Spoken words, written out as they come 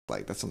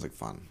like. That sounds like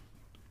fun.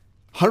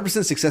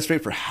 100% success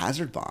rate for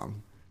Hazard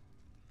Bomb.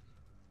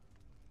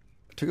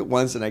 I took it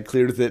once and I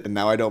cleared with it, and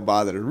now I don't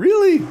bother.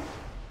 Really?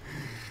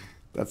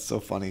 That's so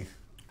funny.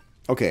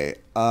 Okay,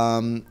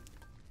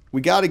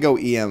 we got to go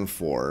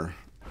EM4.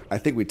 I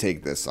think we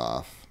take this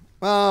off.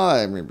 Well,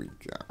 I mean,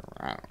 I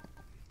don't know.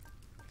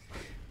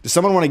 Does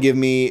someone want to give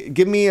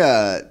me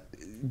a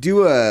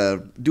do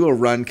a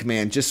run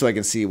command just so I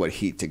can see what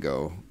heat to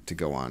go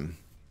on?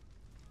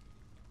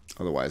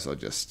 Otherwise, I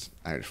just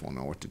won't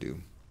know what to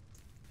do.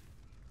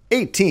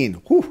 18.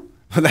 Whew.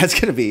 That's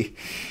gonna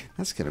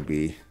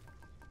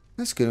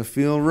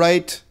feel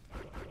right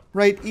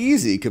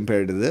easy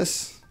compared to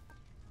this.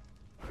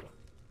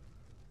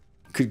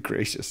 Good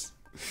gracious.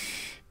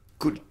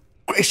 Good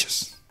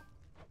gracious.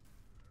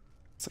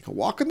 It's like a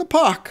walk in the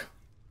park.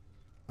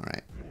 All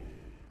right.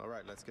 All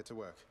right, let's get to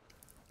work.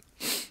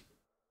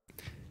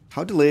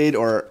 How delayed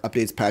are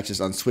updates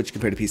patches on Switch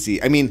compared to PC?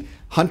 I mean,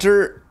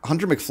 Hunter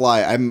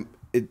McFly,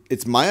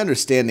 it's my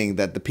understanding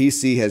that the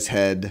PC has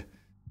had,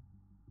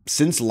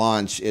 since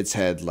launch, it's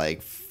had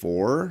like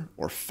 4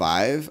 or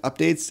 5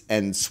 updates,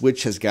 and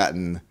Switch has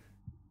gotten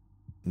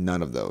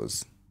none of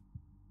those.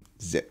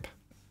 Zip.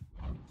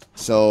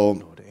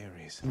 So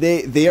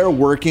they are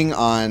working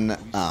on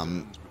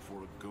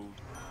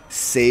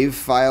save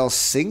file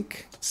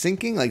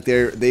syncing. Like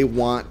they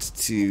want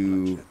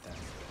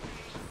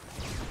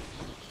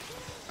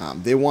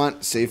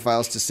save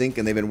files to sync,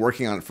 and they've been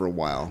working on it for a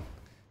while.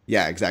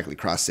 Yeah, exactly,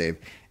 cross save.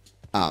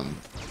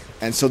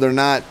 And so they're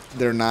not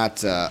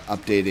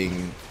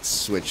updating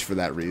Switch for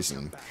that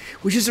reason,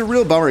 which is a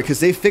real bummer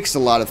because they fixed a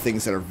lot of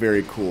things that are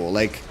very cool,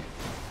 like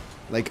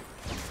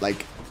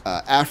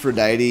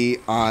Aphrodite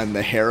on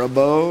the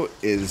Haribo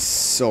is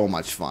so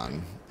much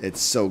fun.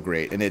 It's so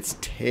great, and it's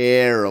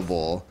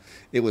terrible.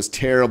 It was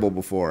terrible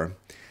before.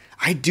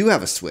 I do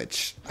have a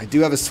Switch.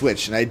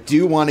 And I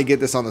do want to get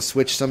this on the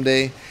Switch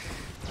someday.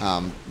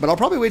 But I'll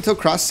probably wait till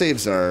cross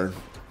saves are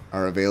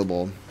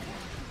available.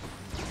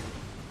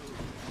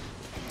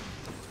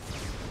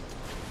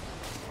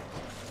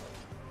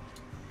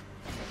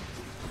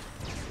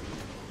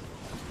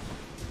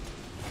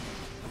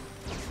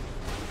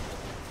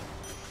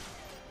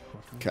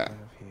 Okay.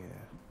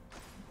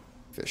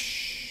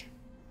 Fish.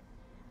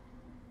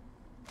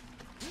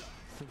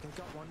 Think I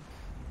got one.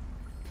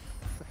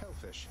 The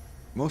hellfish.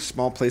 Most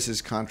small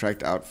places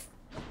contract out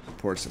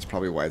ports. That's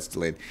probably why it's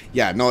delayed.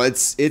 Yeah, no,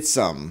 it's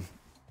a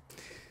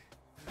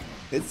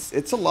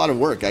lot of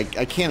work. I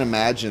can't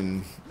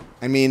imagine.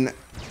 I mean,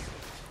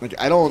 like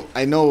I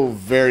know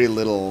very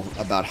little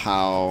about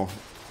how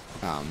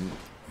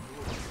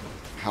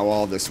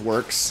all this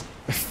works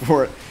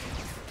for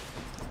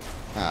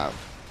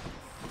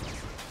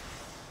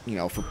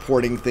for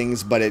porting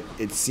things, but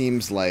it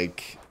seems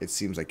like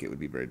it would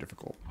be very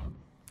difficult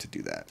to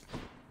do that.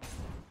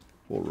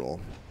 We'll roll.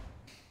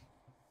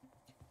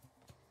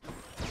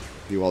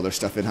 Do all their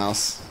stuff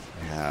in-house.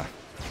 Yeah.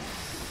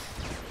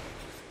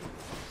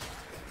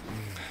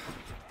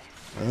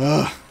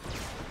 Ugh.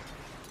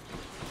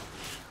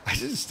 I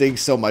just think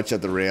so much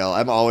at the rail.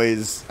 I'm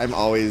always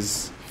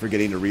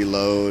forgetting to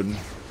reload.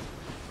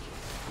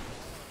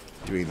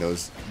 Doing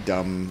those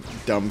dumb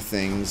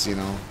things, you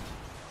know.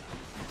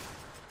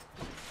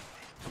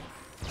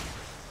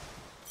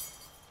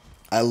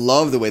 I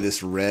love the way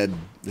this red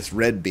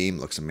beam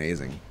looks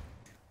amazing.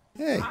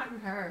 Hey. Hot in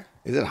her.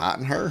 Is it hot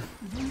in her?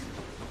 Mm-hmm.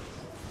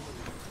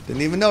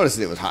 Didn't even notice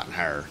that it was hot in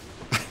her.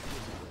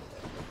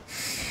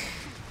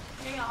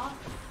 Hey y'all.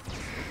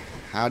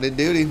 Howdy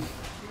doody.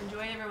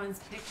 Enjoy everyone's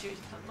pictures.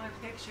 Put my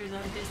pictures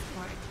on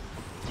Discord.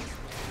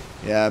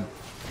 Yeah.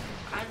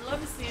 I'd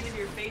love to see any of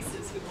your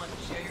faces who want to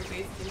share your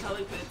faces in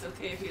public, but it's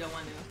okay if you don't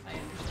want to. I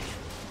understand.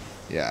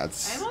 Yeah,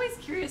 it's... I'm always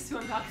curious who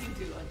I'm talking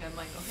to. Like, I'm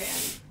like, okay,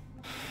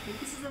 I think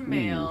this is a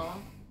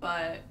male,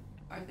 but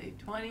are they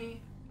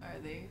 20? Are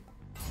they...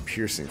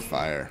 Piercing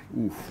fire.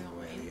 Oof.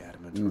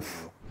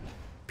 Oof.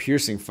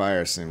 Piercing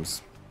fire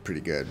seems pretty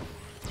good.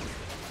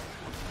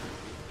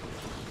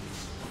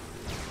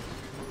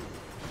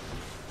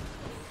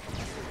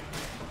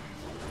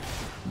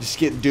 Just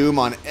get Doom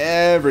on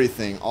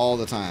everything all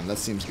the time. That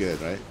seems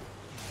good, right?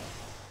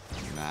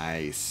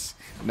 Nice.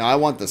 Now I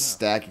want the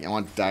stacking. I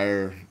want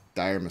dire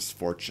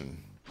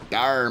misfortune.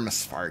 Dire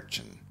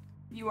misfortune.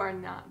 You are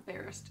not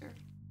barrister.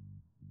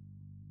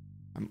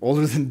 I'm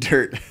older than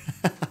dirt.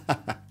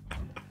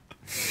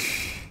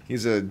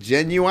 He's a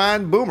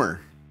genuine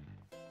boomer.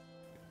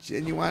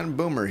 Genuine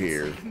boomer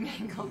here.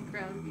 Mangled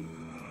ground beef.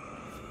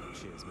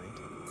 Cheers, mate.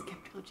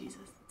 Skeptical Jesus.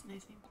 That's a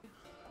nice name too.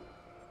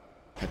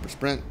 Hyper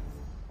sprint.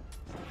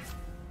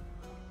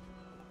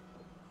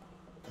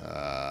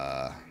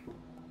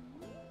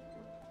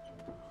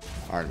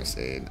 Artemis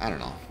aid. I don't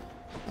know.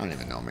 I don't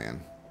even know,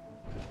 man.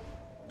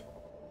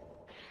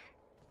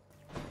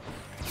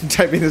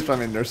 Typing this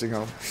from a nursing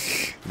home.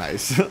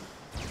 Nice.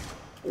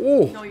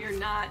 Oh. No, you're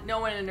not. No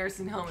one in a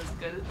nursing home is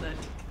good at the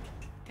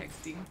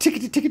texting.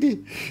 Tickety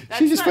tickety. That's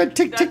She just not, went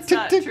tick tick that's tick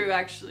not tick. true,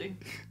 actually.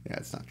 Yeah,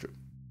 it's not true.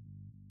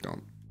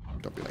 Don't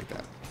be like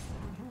that.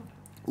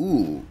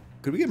 Ooh,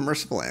 could we get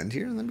merciful end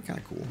here? That'd be kind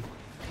of cool.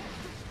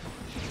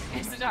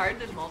 Is it hard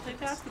to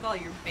multitask with all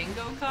your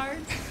bingo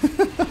cards?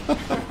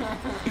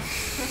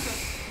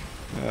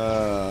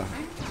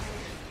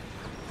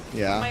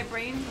 Yeah. My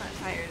brain's not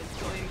tired.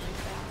 It's going really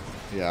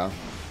fast. Yeah.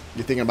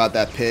 You thinking about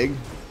that pig?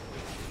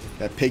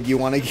 That pig you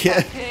want to That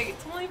get? pig.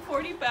 It's only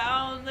 40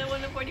 pounds. I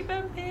want a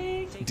 40-pound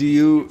pig. Do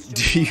you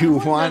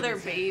want? Another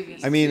baby.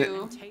 I mean,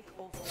 too.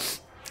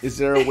 is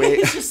there a way?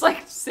 It's just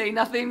like say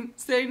nothing.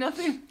 Say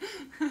nothing.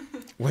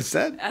 What's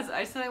that? As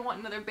I said, I want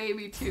another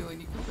baby too, and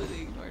you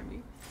completely ignored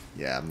me.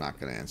 Yeah, I'm not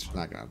gonna answer.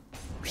 Not gonna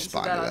Answer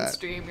respond that to on that.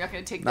 stream. You're not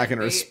gonna take. Not that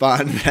gonna bait.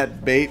 respond to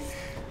that bait.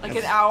 Like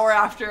an hour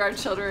after our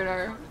children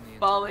are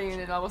falling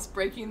and almost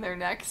breaking their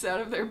necks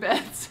out of their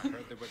beds.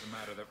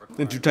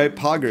 Then to type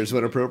poggers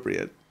when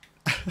appropriate.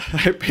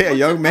 I pay a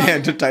young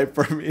man to type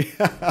for me.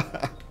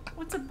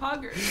 What's a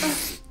pogger?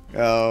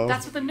 Oh.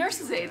 That's what the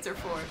nurses' aides are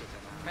for,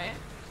 right?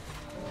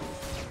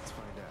 Let's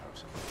find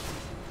out.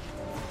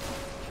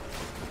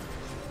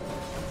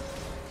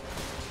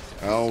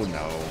 Oh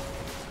no.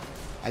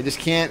 I just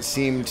can't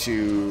seem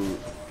to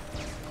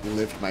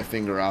lift my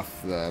finger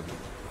off the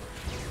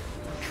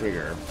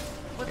trigger.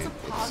 What's a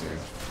pogger?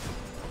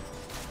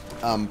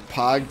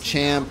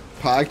 PogChamp.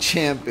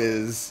 PogChamp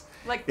is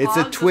Like it's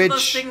pogs, a Twitch.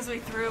 those things we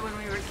threw when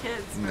we were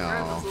kids. Remember?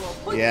 No. Those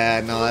little,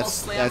 Yeah, no,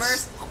 those little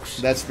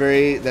that's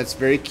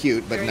very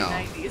cute, but Very no.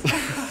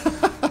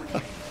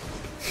 90s.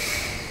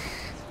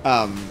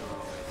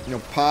 You know,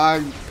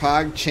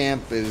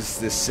 PogChamp is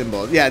this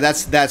symbol. Yeah,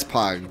 that's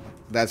Pog.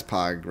 That's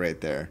Pog right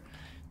there.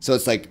 So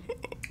it's like,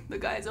 The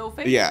guy's O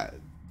face. yeah.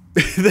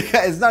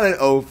 It's not an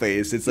O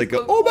face. It's like a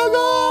oh my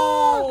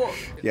god.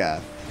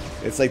 Yeah.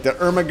 It's like the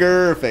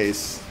Ermiger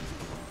face.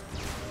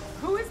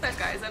 Who is that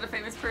guy? Is that a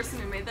famous person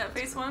who made that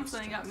face once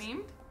and he got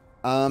memed?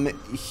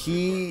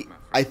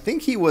 I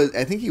think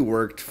he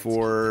worked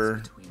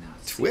for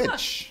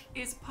Twitch.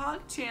 Is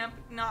PogChamp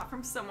not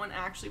from someone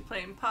actually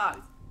playing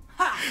Pog?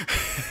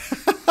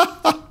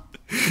 Ha!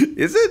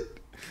 Is it?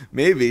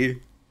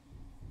 Maybe.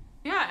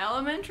 Yeah,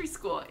 elementary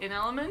school. In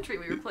elementary,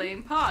 we were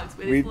playing Pogs.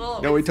 With We these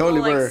little, no, we with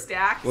totally little, were. like,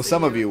 stacks Well, and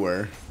some of you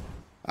were.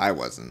 I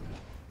wasn't.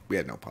 We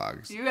had no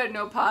Pogs. You had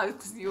no Pogs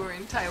because you were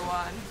in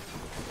Taiwan,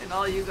 and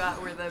all you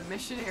got were the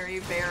missionary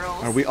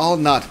barrels. Are we all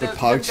not the the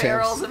PogChamps?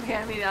 barrels of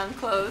hand-me-down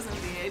clothes and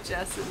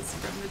VHSs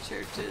from the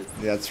churches?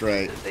 That's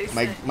right. that they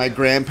My sent my you.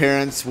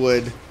 grandparents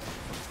would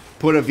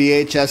put a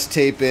VHS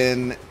tape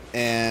in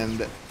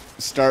and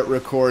start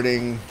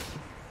recording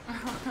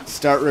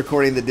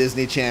the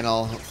Disney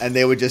Channel, and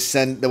they would just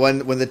send the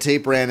one when the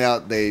tape ran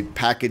out. They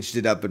packaged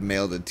it up and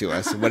mailed it to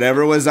us.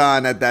 Whatever was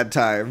on at that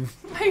time.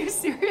 Are you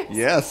serious?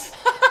 Yes,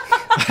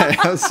 I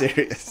am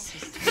serious.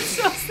 That's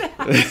so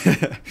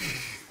sad.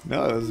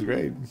 No, it was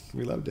great.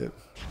 We loved it.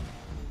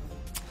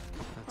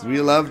 We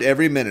loved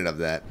every minute of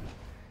that.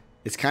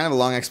 It's kind of a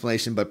long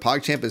explanation, but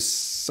PogChamp is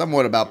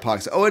somewhat about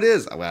Pogs. Oh, it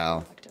is.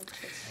 Well,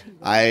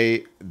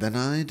 I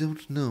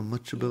don't know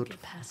much about.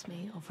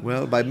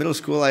 Well, by middle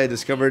school, I had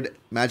discovered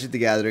Magic the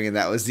Gathering, and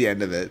that was the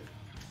end of it.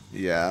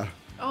 Yeah.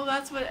 Oh,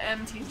 that's what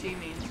MTG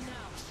means.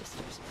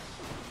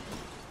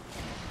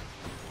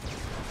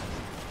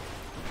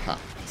 Huh.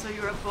 So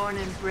you were born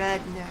and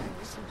bred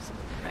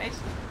nerd, right?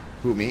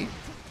 Who, me?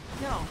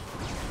 No.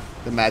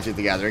 The Magic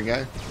the Gathering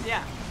guy?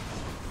 Yeah.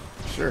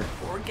 Sure.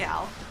 Or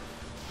gal.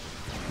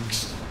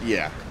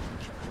 Yeah.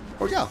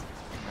 Or gal.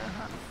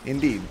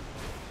 Indeed.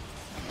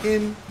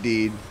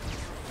 Indeed.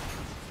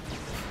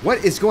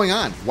 What is going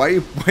on? Why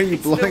are you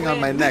blowing on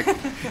my wind. neck?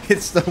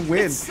 It's the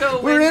wind. It's so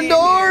We're windy in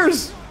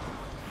indoors.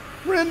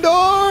 We're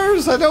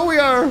indoors. I know we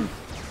are.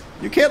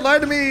 You can't lie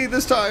to me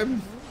this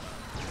time.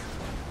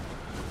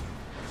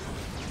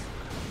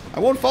 I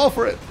won't fall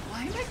for it.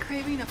 Why am I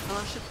craving a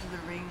Fellowship of the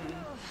Ring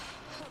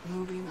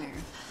movie there?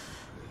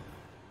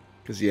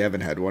 Because you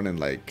haven't had one in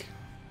like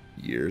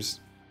years.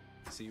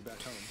 See you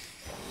back home.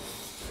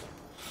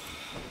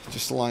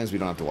 Just so long as we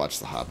don't have to watch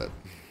The Hobbit.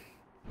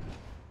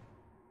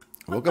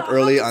 I woke The up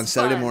early Hobbit's on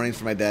Saturday fun. morning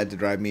for my dad to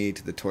drive me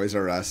to the Toys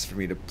R Us for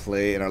me to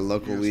play in our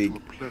local league.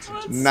 That's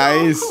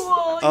Nice. So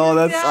cool. Oh,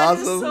 Your that's dad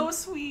is awesome. so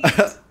sweet.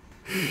 The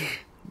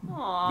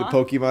Aww.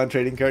 Pokemon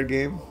trading card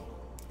game.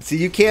 See,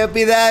 you can't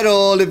be that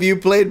old if you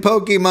played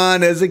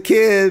Pokemon as a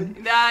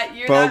kid. That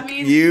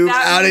means you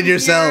that outed means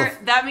yourself.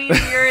 That means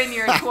you're in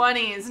your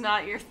 20s,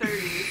 not your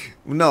 30s.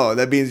 No,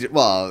 that means,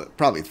 well,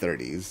 probably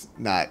 30s.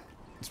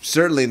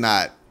 Certainly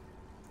not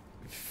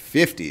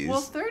 50s.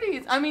 Well,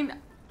 30s. I mean,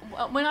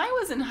 when I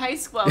was in high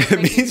school, I was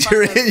It making means fun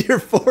you're of, in your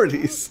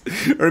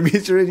 40s. Or it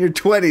means you're in your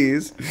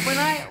 20s.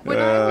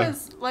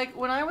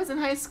 when I was in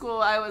high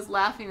school, I was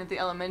laughing at the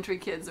elementary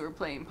kids that were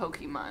playing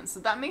Pokemon. So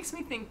that makes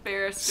me think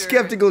Barrister.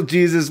 Skeptical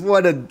Jesus,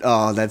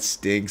 oh, that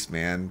stinks,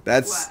 man.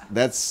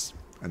 That's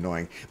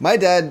annoying. My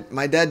dad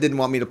didn't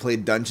want me to play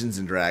Dungeons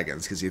and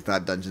Dragons because he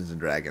thought Dungeons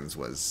and Dragons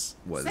was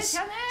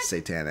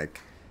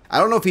satanic. I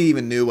don't know if he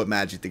even knew what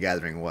Magic the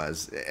Gathering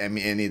was. I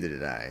mean, and neither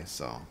did I.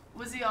 So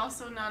Was he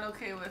also not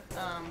okay with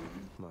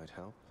Might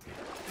help.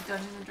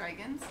 Dungeons and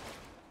Dragons?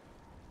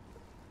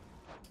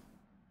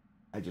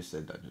 I just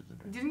said Dungeons and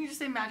Dragons. Didn't you just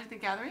say Magic the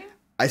Gathering?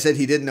 I said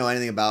he didn't know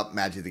anything about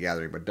Magic the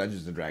Gathering, but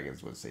Dungeons and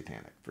Dragons was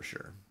satanic for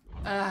sure.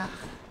 I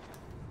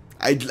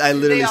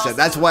literally said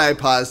that's why I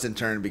paused and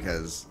turned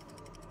because.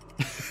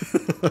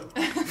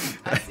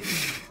 I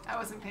see. I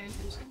wasn't paying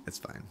attention. It's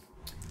fine.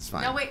 It's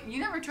fine. No, wait. You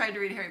never tried to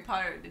read Harry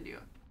Potter, did you?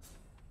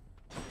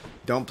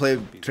 Don't play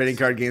trading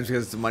card games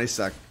because the money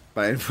suck.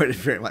 But I enjoyed it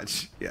very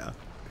much. Yeah.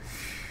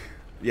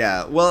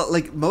 Yeah. Well,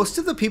 like most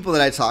of the people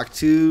that I talk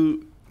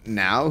to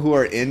now who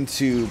are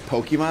into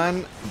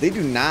Pokemon, they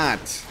do not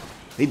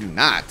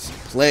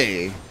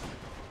play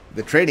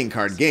the trading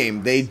card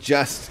game. They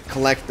just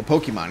collect the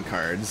Pokemon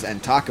cards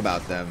and talk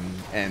about them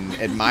and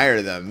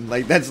admire them.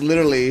 Like that's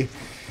literally.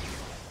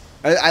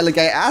 I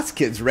ask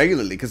kids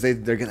regularly because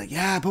they're like,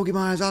 yeah,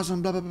 Pokemon is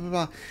awesome, blah blah blah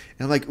blah.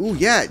 And I'm like, ooh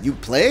yeah, you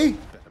play?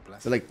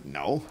 They're like,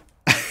 no,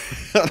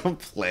 I don't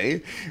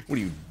play. What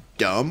are you,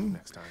 dumb?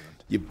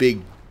 You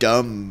big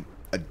dumb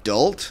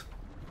adult?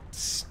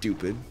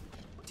 Stupid.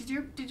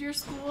 Did your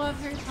school have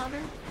Harry Potter?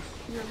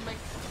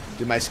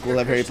 Did my school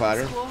have Harry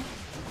Potter? School?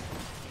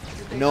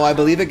 No, I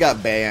believe it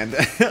got banned.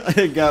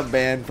 It got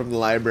banned from the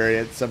library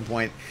at some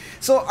point.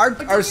 So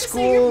our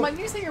school. Did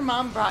you say your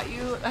mom brought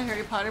you a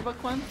Harry Potter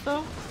book once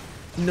though?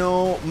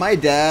 No, my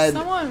dad.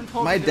 Someone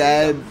told my me to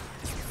dad read them.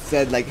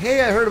 said like,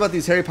 "Hey, I heard about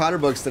these Harry Potter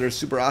books that are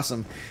super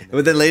awesome."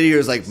 But then later he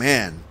was like,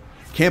 "Man,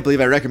 can't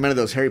believe I recommended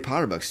those Harry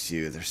Potter books to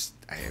you.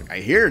 I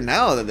hear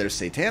now that they're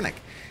satanic."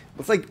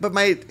 It's like, but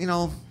my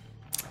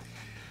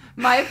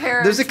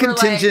parents. There's a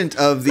contingent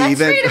of the Let's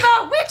event. read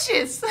about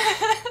witches.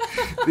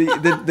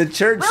 the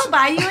church. We'll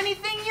buy you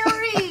anything you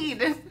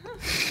read.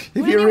 If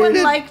Would you anyone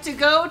read it, like to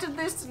go to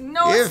this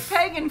Norse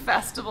pagan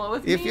festival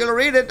with me? if you'll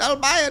read it, I'll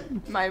buy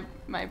it. My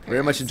parents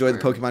Very much enjoyed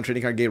the were- Pokemon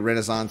trading card game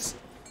Renaissance.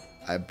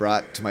 I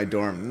brought to my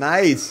dorm.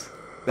 Nice.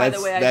 By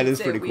the way, that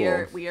is pretty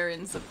cool. We are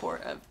in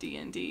support of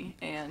D&D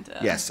and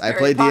Yes, I Harry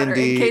play Potter,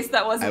 D&D. In case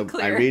that wasn't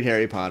clear, I read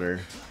Harry Potter.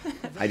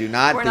 I do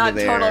not we're think not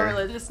that they total are.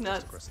 religious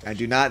nuts. I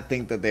do not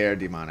think that they are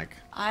demonic.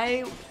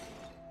 I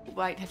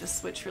might have to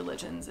switch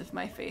religions if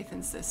my faith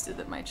insisted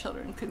that my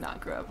children could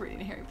not grow up reading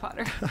Harry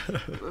Potter.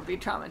 It would be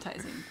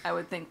traumatizing. I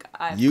would think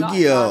I've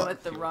Yu-Gi-Oh! gone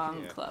with the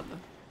wrong club.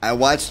 I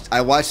watched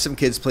some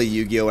kids play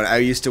Yu-Gi-Oh! And I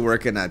used to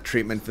work in a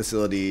treatment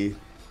facility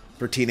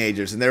for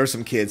teenagers, and there were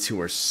some kids who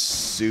were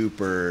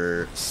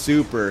super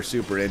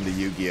into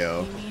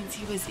Yu-Gi-Oh! He means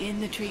he was in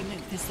the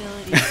treatment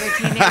facility for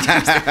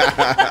teenagers.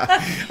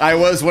 I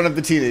was one of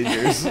the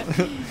teenagers.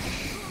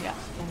 Yeah,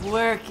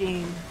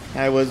 working.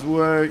 I was a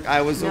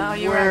No,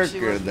 you were actually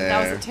worker working. there.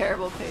 That was a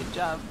terrible paid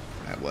job.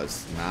 I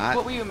was not.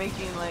 What were you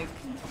making, like?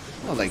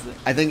 Well, like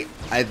I think.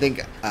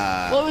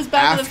 Well, it was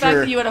back to the fact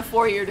that you had a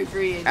 4-year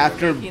degree and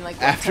you were making like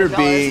what,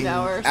 $10 an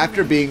hour or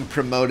something? being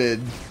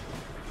promoted,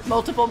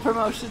 multiple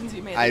promotions,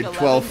 you made I like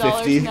had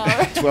 $11 an hour.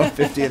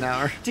 $12.50 an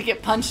hour. To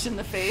get punched in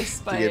the face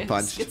by get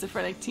punched.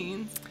 schizophrenic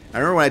teens. I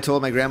remember when I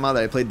told my grandma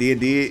that I played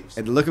D&D,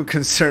 and the look of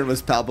concern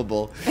was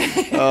palpable.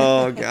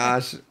 Oh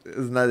gosh,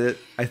 isn't that it?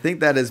 I think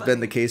that has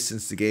been the case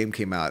since the game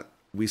came out.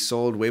 We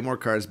sold way more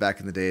cards back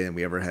in the day than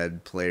we ever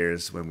had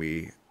players when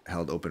we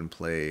held open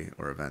play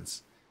or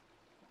events.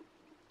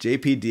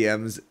 JP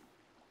DMs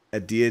a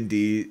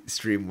D&D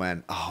stream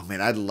when, oh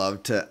man, I'd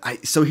love to.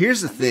 So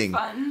here's the thing.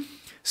 Fun.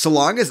 So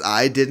long as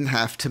I didn't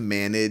have to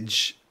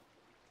manage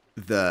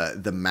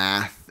the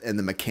math and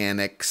the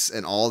mechanics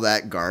and all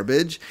that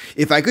garbage,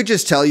 if I could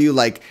just tell you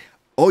like,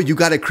 oh, you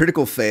got a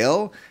critical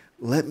fail,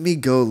 let me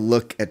go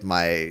look at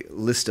my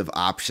list of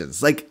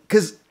options. Like,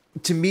 because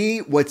to me,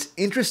 what's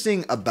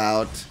interesting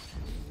about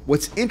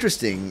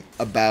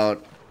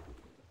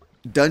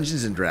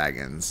Dungeons and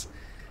Dragons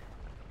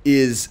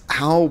is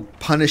how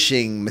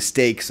punishing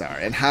mistakes are,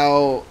 and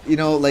how, you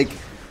know, like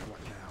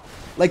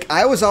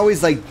I was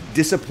always like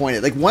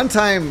disappointed. Like one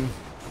time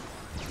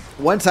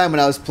when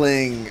I was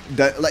playing,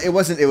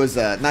 it was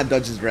not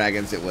Dungeons and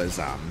Dragons, it was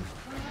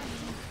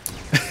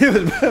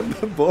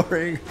it was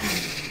boring.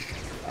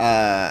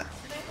 It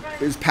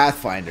was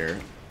Pathfinder,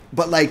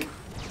 but like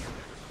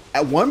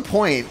at one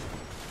point,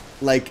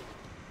 like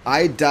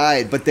I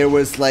died, but there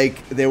was a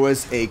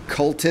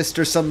cultist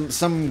or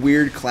some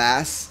weird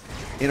class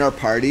in our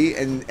party,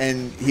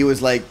 and he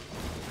was like,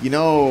 you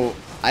know,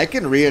 I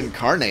can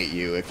reincarnate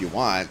you if you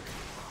want,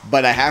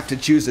 but I have to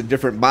choose a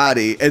different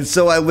body. And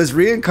so I was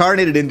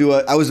reincarnated into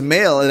I was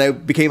male and I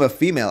became a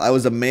female. I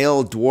was a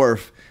male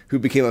dwarf who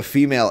became a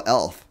female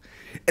elf.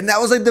 And that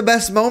was like the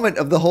best moment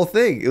of the whole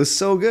thing. It was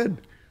so good.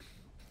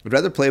 I'd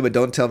rather play, but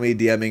don't tell me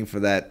DMing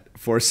for that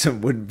foursome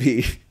wouldn't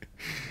be.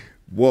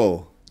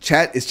 Whoa.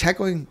 Is chat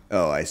going?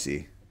 Oh, I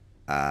see.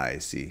 I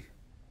see.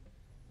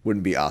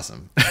 Wouldn't be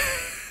awesome.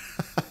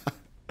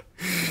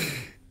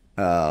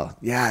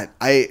 Yeah,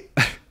 I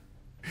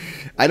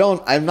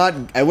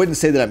wouldn't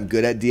say that I'm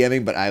good at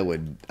DMing, but I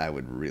would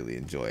really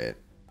enjoy it.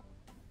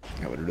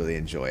 I would really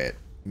enjoy it,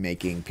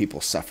 making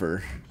people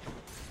suffer.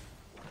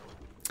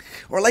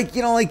 Or like,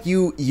 you know, like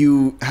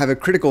you have a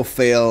critical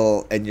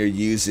fail and you're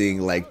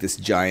using like this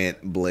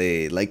giant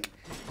blade. Like,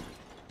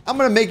 I'm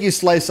gonna make you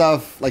slice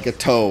off like a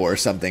toe or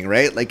something,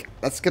 right? Like,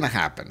 that's gonna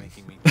happen.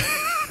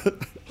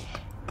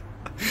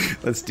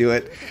 Let's do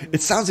it.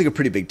 It sounds like a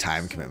pretty big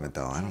time commitment,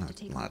 though. I don't have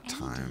a lot of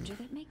time.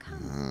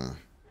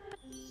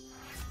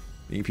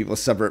 You people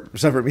suffer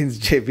means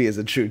JP is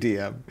a true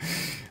DM.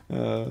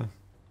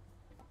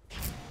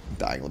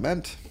 Dying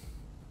Lament.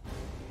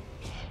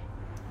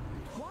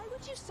 Why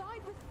would you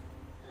side with...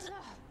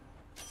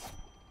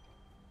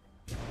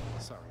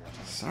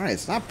 Sorry,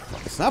 it's not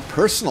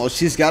personal.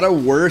 She's got a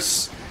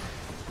worse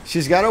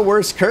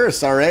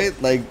curse, all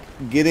right? Like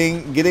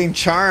getting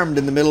charmed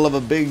in the middle of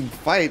a big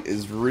fight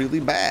is really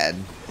bad.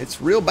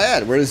 It's real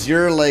bad. Whereas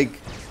you're like,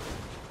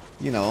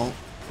 you know,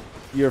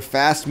 your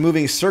fast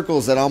moving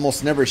circles that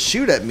almost never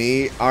shoot at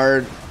me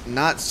are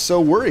not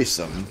so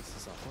worrisome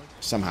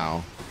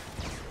somehow.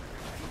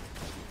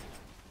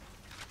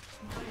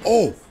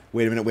 Oh,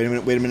 wait a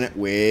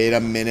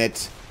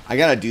minute. I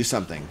gotta do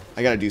something.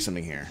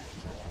 Here.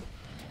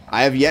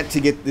 I have yet to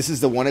get, this is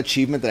the one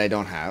achievement that I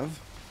don't have.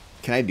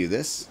 Can I do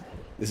this?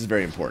 This is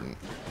very important.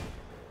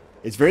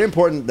 It's very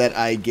important that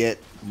I get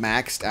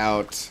maxed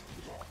out,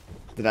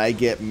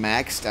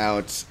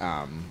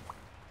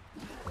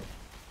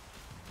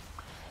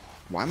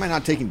 why am I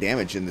not taking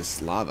damage in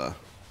this lava?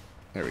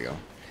 There we go.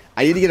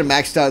 I need to get a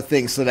maxed out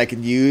thing so that I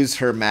can use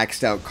her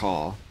maxed out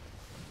call.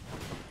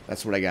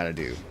 That's what I gotta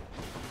do.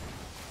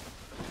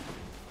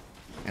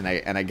 And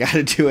I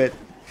gotta do it.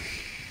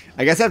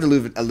 I guess I have to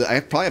lose. I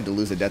probably have to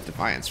lose a Death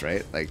Defiance,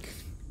 right? Like,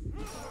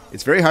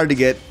 it's very hard to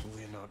get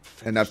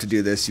enough to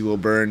do this. You will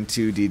burn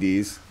 2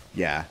 DDs.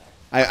 Yeah,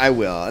 I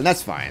will, and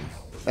that's fine.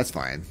 That's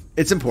fine.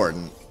 It's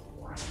important.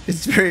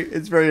 It's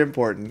very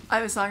important. I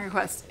have a song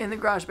request in the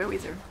garage by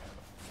Weezer.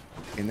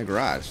 In the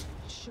garage.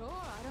 Sure,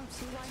 I don't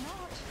see why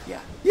not. Yeah.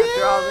 Yeah,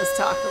 After all this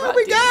talk about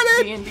we got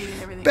it. D&D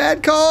and everything.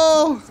 Bad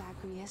call.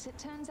 Exactly as it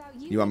turns out,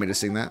 You want me to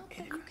sing that?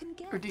 you can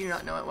get. Or do you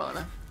not know it well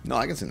enough? No,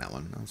 I can sing that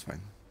one. No, it's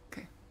fine.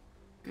 Okay.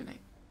 Good night.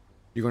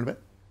 You going to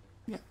bed?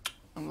 Yeah.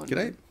 I'm going Good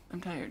to night. bed. I'm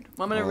tired.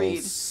 Well, I'm going to I'll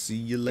read. See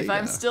you later. If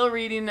I'm still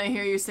reading and I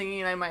hear you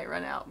singing, I might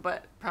run out,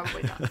 but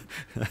probably not.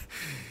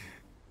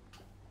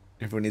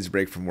 Everyone needs a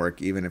break from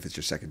work, even if it's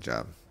your second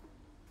job.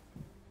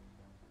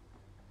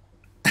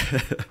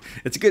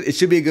 It's good. It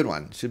should be a good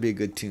one. It should be a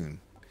good tune.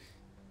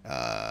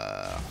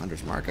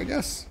 Hunter's Mark, I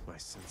guess. My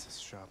senses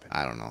sharpen.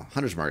 I don't know.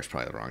 Hunter's Mark is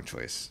probably the wrong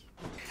choice.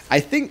 I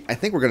think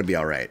we're gonna be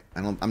all right.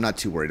 I'm not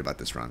too worried about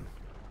this run.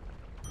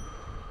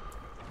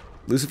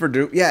 Lucifer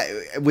Doom. Yeah,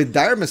 with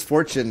Dire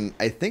Misfortune,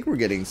 I think we're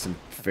getting some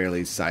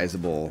fairly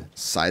sizable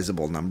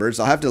numbers.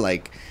 I'll have to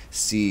like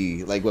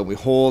see like when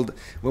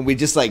we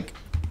just like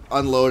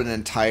unload an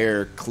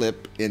entire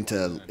clip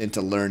into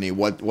learning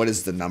what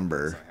is the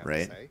number,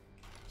 right?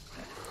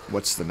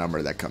 What's the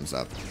number that comes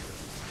up?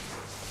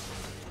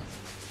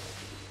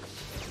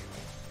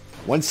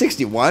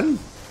 161?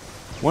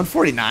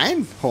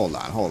 149? Hold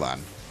on.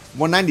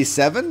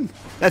 197?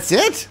 That's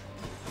it?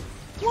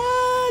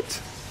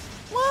 What?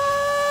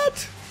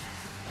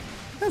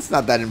 That's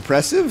not that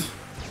impressive.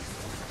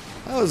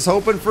 I was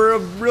hoping for a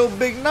real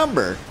big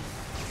number.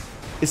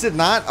 Is it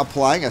not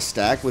applying a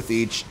stack with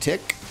each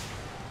tick?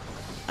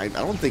 I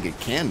don't think it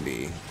can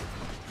be.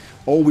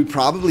 Oh, we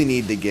probably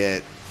need to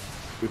get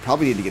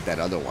that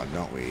other one,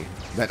 don't we?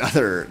 That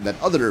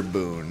other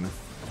boon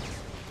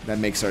that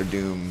makes our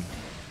doom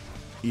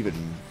even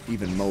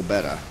mo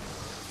better.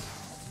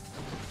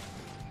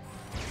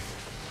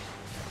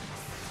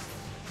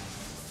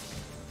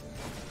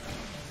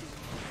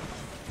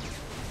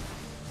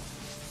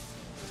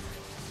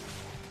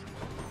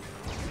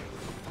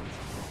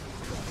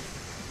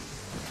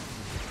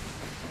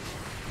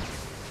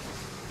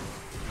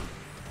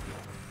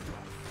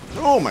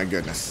 Oh my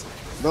goodness.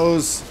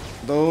 Those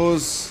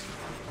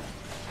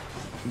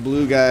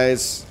blue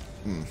guys.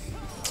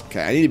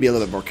 Okay, I need to be a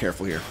little bit more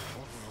careful here.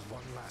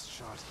 One last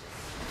shot.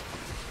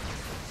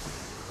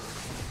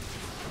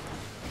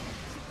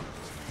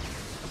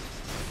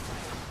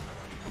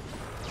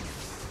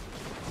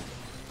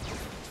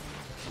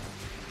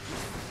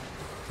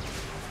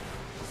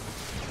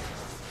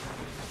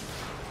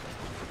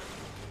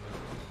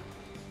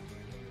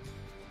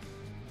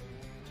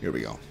 Here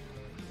we go.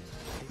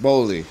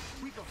 Bowley.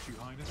 We got you,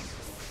 Highness.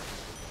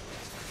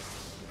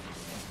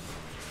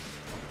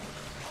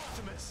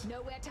 Optimus.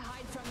 Nowhere to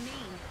hide from me.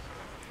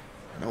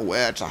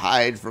 Nowhere to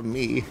hide from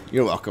me.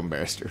 You're welcome,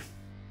 Barrister.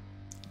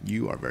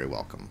 You are very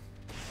welcome.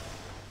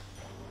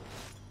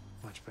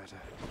 Much better.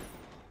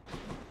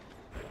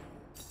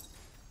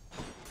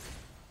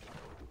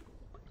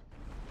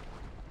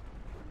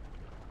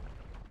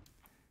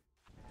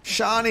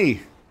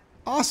 Shawnee.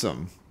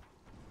 Awesome.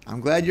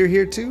 I'm glad you're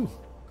here too.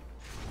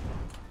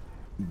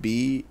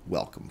 Be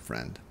welcome,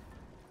 friend.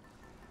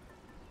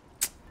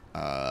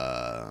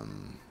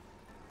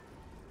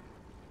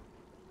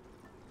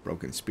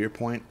 Broken spear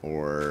point,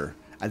 or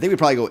I think we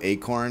probably go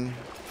acorn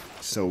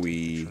so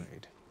we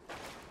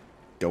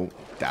don't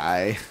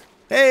die.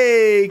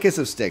 Hey, kiss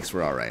of sticks.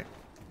 We're all right.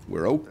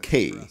 We're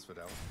okay.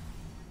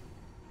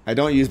 I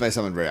don't use my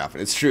summon very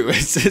often. It's true.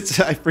 It's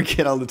I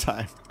forget all the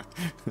time.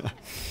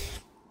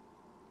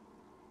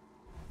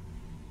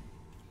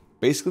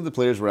 Basically, the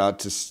players were out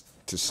to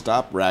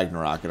stop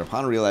Ragnarok, and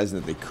upon realizing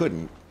that they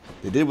couldn't,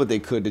 They did what they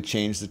could to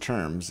change the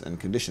terms and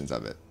conditions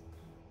of it.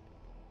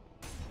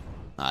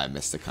 I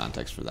missed the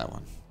context for that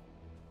one.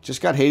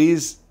 Just got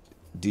Hades.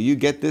 Do you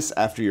get this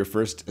after your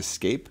first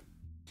escape?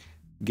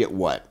 Get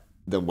what?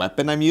 The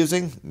weapon I'm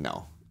using?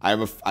 No.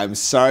 I'm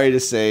sorry to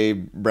say,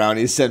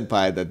 Brownie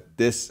Senpai, that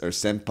this, or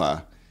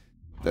Senpa,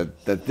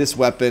 that this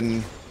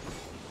weapon,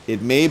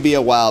 it may be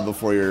a while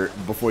before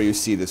you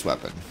see this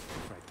weapon.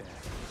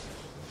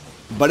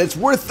 But it's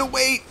worth the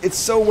wait. It's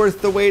so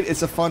worth the wait.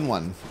 It's a fun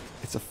one.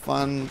 It's a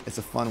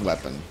fun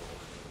weapon.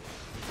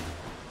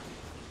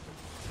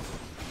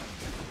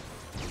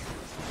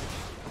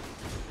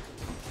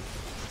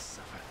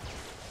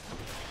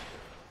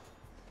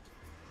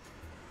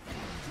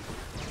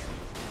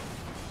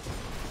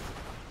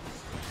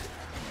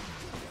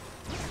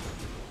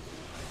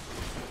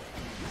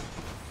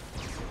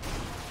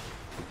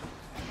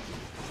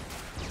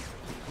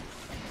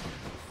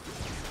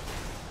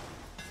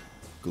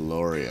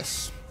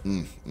 Glorious.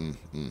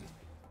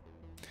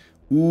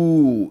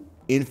 Ooh,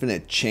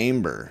 infinite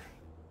chamber.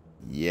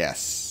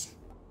 Yes.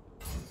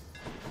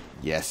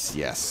 Yes,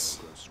 yes.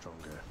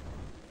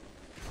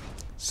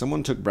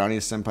 Someone took Brownie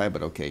Senpai,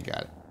 but okay,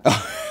 got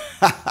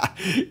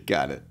it.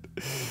 Got it.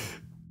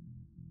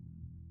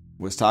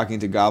 Was talking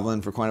to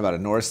Goblin for coin about a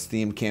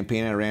Norse-themed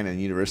campaign I ran in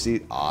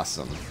university.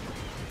 Awesome.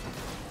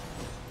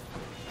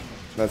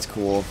 That's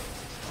cool.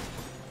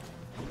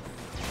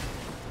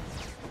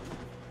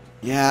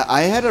 Yeah,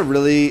 I had a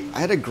really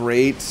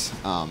great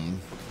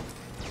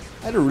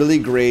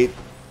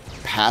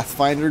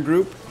Pathfinder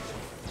group,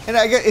 and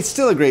it's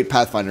still a great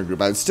Pathfinder group.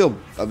 I would still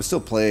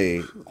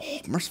play. Oh,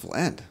 Merciful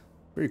End,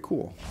 very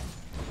cool.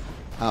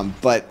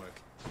 But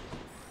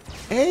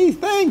hey,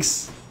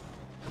 thanks.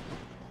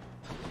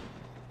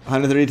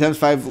 130 times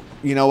 5.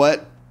 You know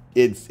what?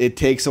 It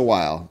takes a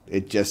while.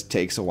 It just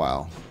takes a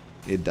while.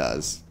 It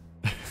does.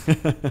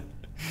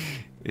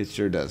 It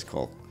sure does,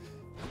 Cole.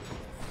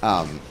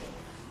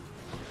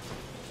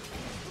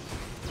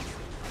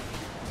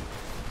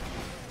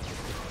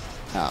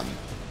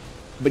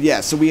 But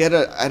yeah, so we had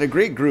a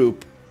great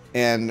group,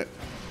 and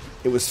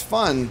it was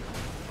fun.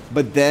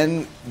 But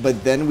then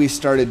we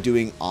started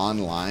doing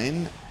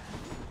online,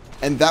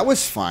 and that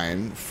was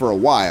fine for a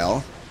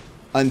while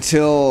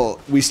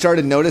until we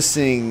started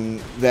noticing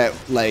that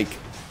like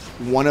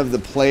one of the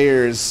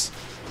players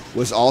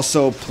was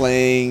also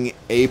playing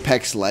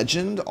Apex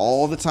Legend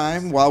all the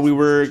time while we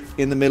were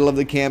in the middle of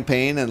the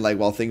campaign and like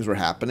while things were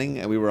happening,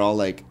 and we were all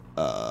like,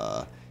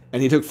 and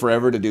he took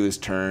forever to do his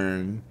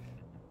turn.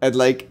 And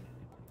like,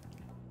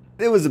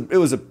 it was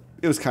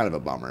kind of a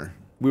bummer.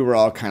 We were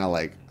all kind of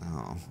like,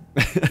 oh,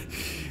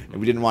 and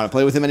we didn't want to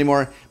play with him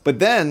anymore. But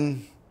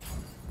then,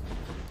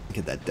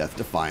 get that Death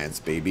Defiance,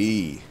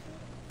 baby.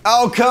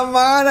 Oh, come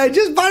on! I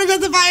just bought a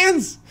Death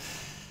Defiance.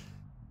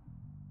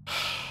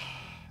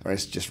 Or I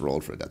just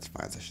rolled for a Death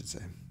Defiance, I should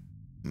say.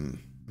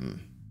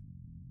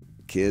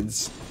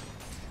 Kids,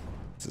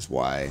 this is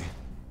why.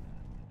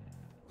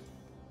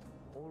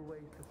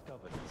 Always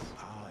discovered.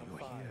 Ah, you're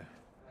here.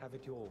 Have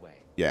it your way.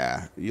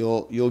 Yeah,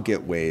 you'll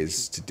get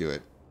ways to do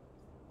it.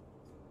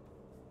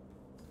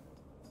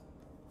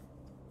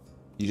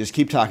 You just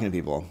keep talking to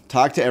people.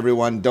 Talk to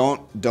everyone. Don't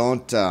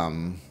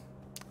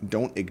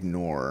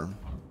ignore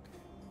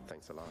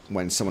Thanks a lot.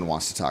 when someone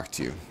wants to talk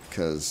to you,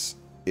 because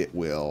it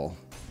will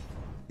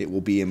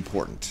be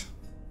important.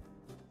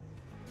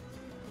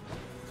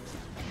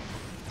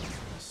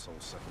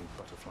 Soul-sucking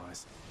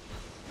butterflies.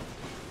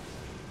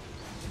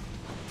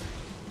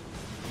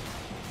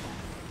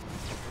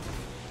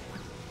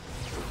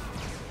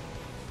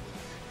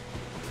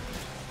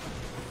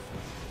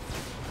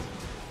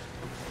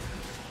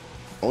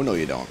 Oh no,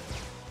 you don't.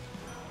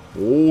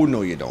 Oh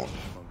no, you don't.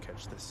 Won't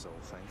catch this soul,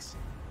 thanks.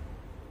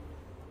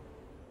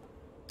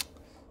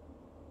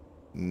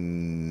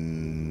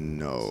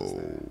 No.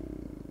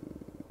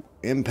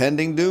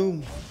 Impending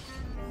doom.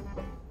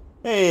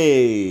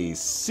 Hey,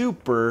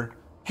 super.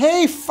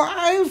 Hey,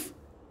 5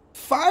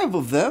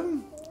 of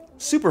them.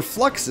 Super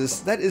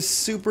Fluxus. That is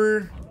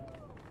super.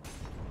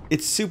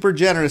 It's super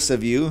generous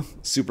of you,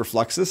 Super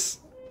Fluxus,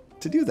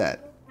 to do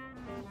that.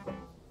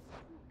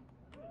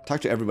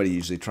 Talk to everybody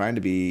usually, trying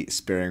to be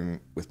sparing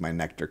with my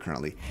nectar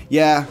currently.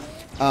 Yeah,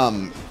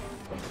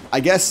 I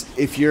guess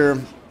if you're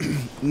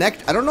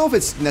nectar, I don't know if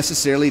it's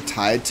necessarily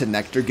tied to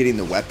nectar getting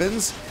the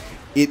weapons.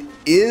 It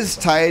is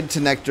tied to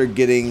nectar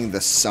getting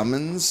the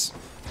summons,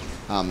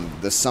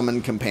 the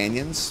summon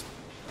companions.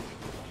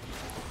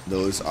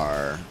 Those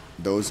are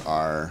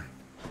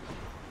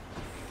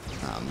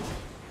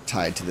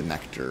tied to the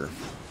nectar.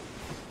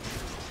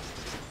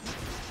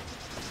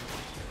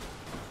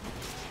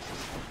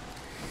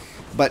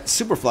 But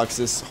Super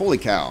Fluxus, holy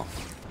cow.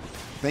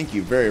 Thank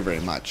you very, very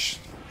much.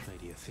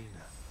 Lady Athena.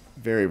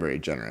 Very, very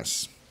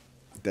generous.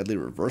 Deadly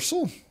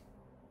Reversal?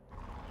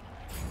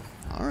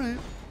 Alright.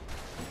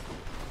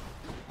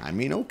 I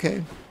mean,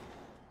 okay.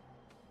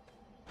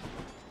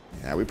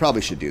 Yeah, we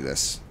probably should do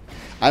this.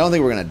 I don't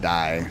think we're gonna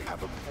die.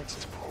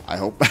 I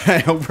hope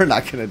we're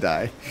not gonna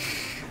die.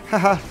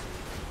 Haha.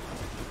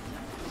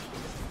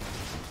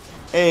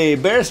 Hey,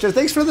 Barrister,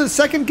 thanks for the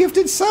second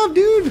gifted sub,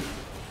 dude.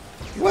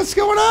 What's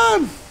going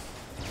on?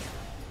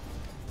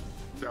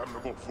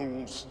 Damnable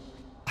fools.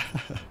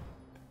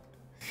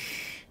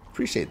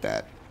 Appreciate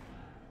that.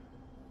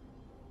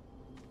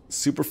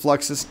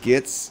 Superfluxus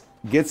gets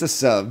a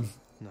sub.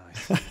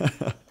 Nice.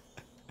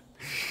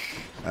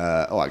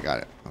 Oh, I got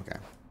it. Okay.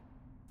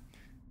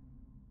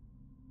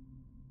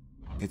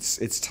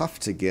 It's tough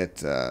to get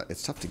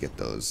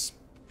those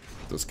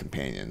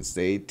companions.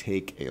 They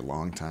take a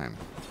long time.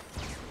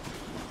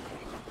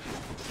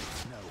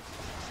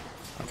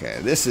 Okay,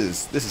 this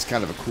is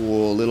kind of a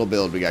cool little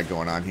build we got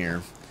going on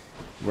here.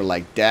 We're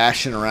like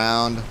dashing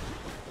around,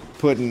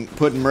 putting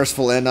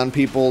merciful end on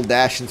people,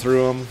 dashing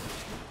through them.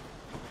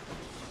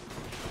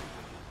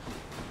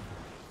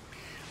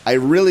 I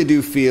really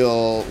do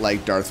feel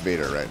like Darth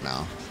Vader right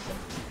now.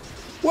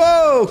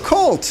 Whoa,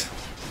 Colt!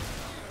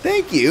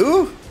 Thank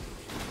you!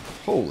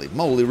 Holy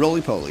moly,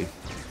 roly poly.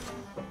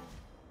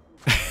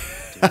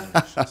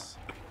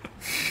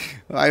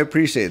 I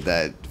appreciate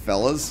that,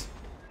 fellas.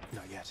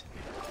 Not yet.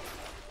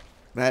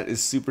 That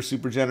is super,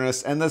 super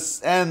generous. And the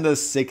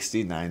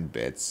 69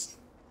 bits.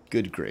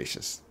 Good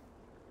gracious.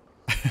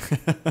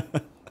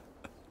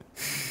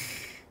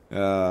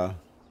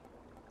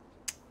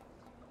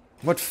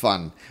 What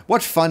fun.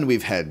 What fun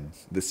we've had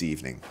this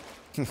evening.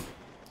 This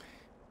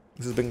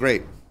has been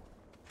great.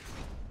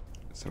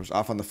 So I was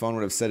off on the phone,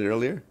 would have said it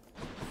earlier.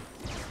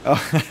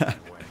 Oh.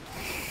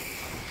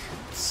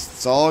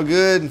 It's all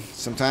good.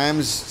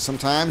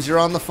 Sometimes you're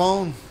on the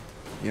phone,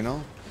 you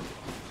know?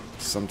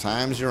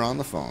 Sometimes you're on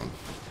the phone.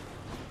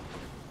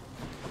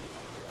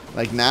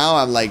 Like now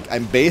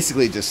I'm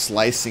basically just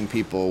slicing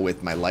people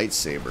with my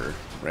lightsaber,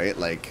 right?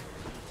 Like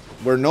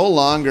we're no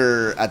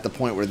longer at the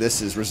point where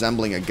this is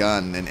resembling a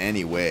gun in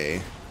any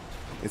way.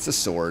 It's a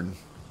sword.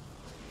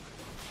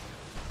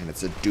 And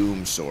it's a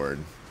doom sword.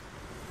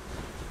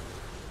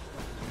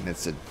 And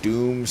it's a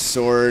doom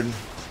sword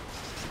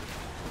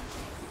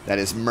that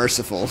is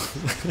merciful.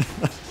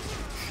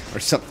 Or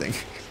something.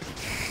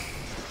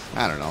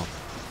 I don't know.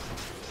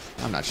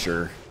 I'm not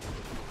sure.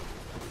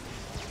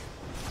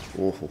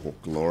 Oh,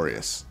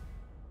 glorious.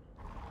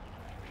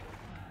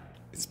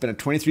 It's been a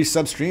 23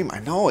 sub stream. I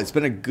know, it's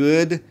been a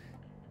good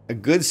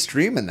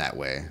stream in that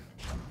way.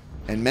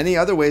 And many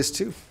other ways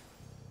too.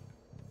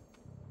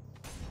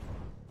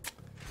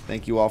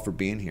 Thank you all for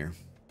being here.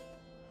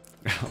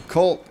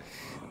 Colt,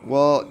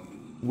 well,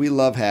 we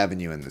love having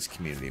you in this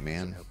community,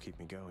 man. Help keep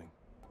me going.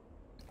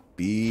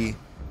 Be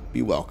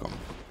welcome.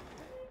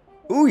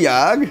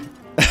 Ooyag!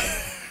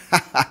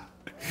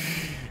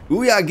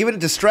 Ooyag, giving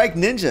it to Strike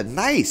Ninja.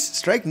 Nice!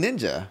 Strike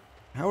Ninja.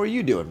 How are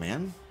you doing,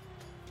 man?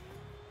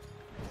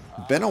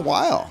 Been a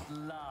while. At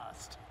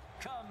last.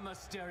 Come,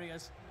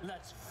 Mysterious.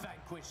 Let's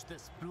vanquish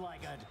this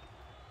blackguard.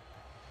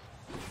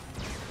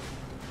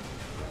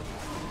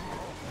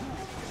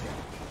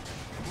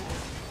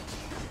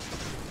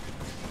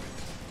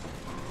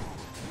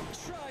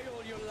 Try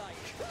all you like.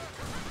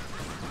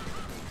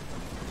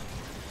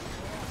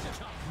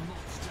 Tough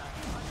monster.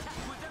 Attack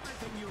with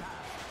everything you have.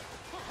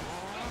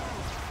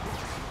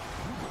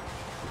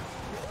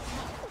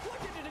 Why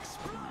did it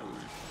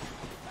explode?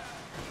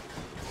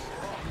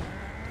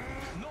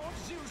 Lord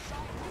Zeus, I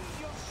need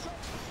your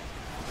strength.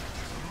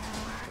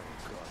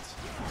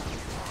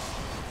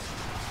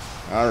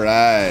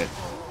 Alright.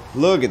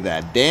 Look at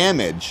that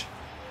damage.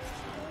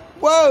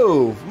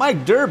 Whoa!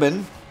 Mike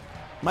Durbin.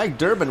 Mike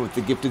Durbin with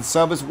the gifted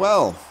sub as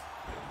well.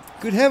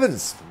 Good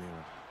heavens.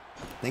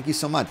 Thank you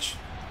so much.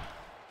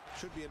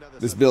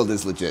 This build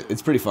is legit.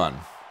 It's pretty fun.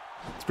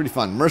 It's pretty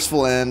fun.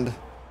 Merciful End.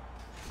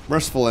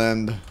 Merciful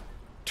End.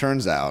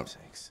 Turns out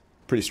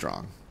pretty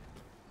strong.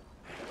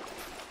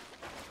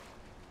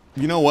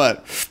 You know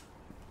what?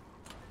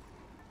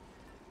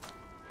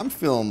 I'm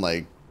feeling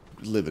like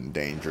living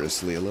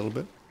dangerously a little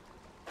bit.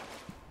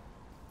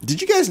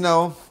 Did you guys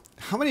know?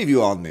 How many of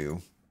you all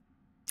knew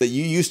that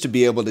you used to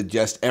be able to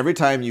just, every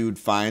time you would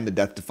find the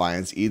Death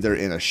Defiance, either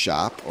in a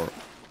shop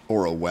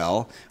or a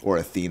well or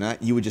Athena,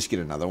 you would just get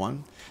another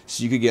one?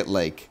 So you could get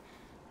like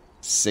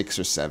 6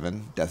 or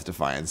 7 Death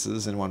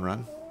Defiances in one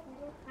run?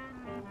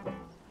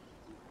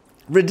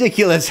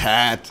 Ridiculous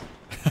Hat!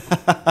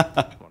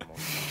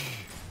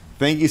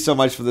 Thank you so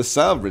much for the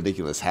sub,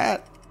 Ridiculous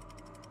Hat.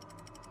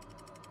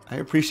 I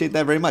appreciate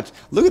that very much.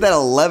 Look at that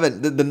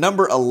 11. The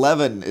number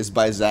 11 is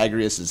by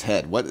Zagreus'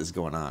 head. What is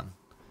going on?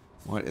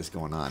 What is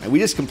going on? And we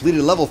just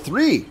completed level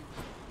 3.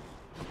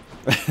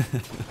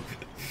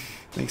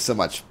 Thanks so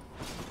much.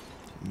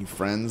 You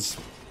friends.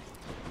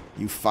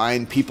 You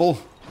fine people.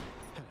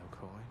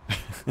 Hello,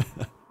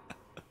 Coy.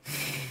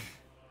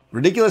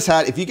 Ridiculous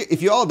Hat.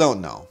 If you all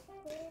don't know,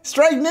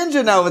 Strike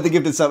Ninja now with the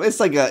gifted sub. It's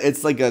like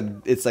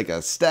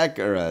a stack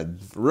or a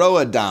row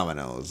of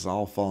dominoes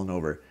all falling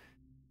over.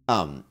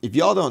 If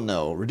y'all don't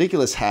know,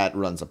 Ridiculous Hat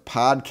runs a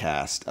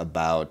podcast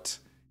about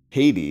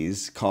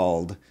Hades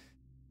called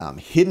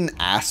Hidden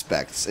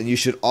Aspects, and you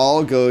should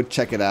all go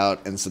check it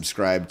out and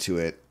subscribe to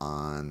it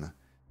on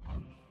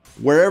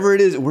wherever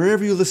it is,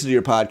 wherever you listen to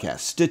your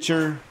podcast,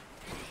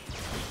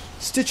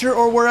 Stitcher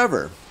or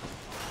wherever.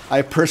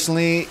 I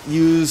personally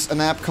use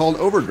an app called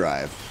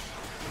Overdrive.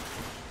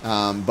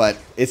 But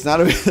it's not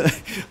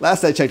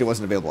last I checked, it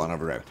wasn't available on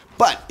Overdrive.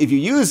 But if you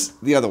use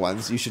the other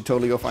ones, you should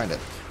totally go find it.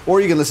 Or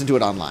you can listen to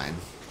it online.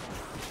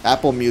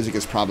 Apple Music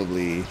is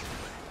probably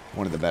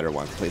one of the better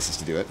places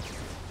to do it.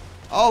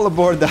 All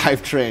aboard the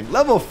hype train.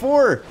 Level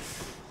 4!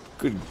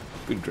 Good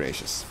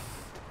gracious.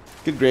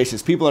 Good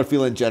gracious. People are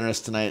feeling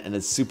generous tonight, and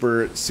it's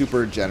super,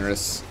 super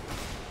generous.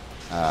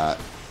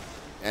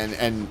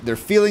 And they're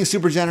feeling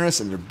super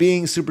generous, and they're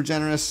being super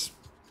generous.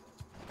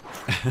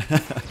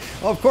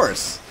 Well, of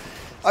course.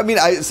 I mean,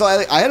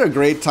 I had a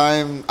great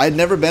time. I'd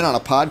never been on a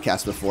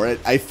podcast before.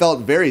 I felt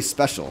very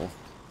special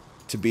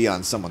to be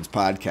on someone's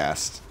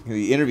podcast.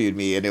 He interviewed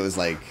me, and it was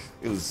like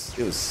it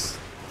was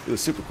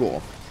super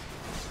cool.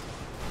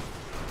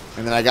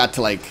 And then I got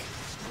to like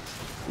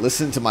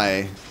listen to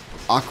my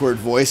awkward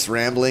voice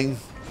rambling,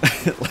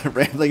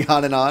 rambling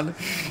on and on.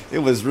 It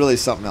was really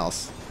something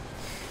else.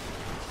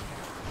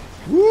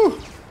 Woo!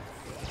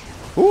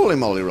 Holy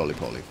moly, roly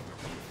poly.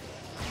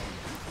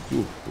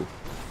 Ooh, ooh.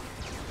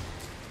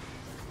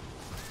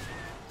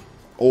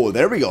 Oh,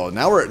 there we go.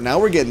 Now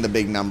we're getting the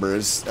big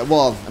numbers.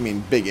 Well, I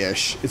mean,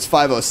 big-ish. It's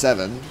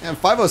 507. And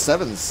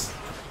 507's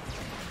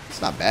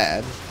it's not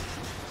bad.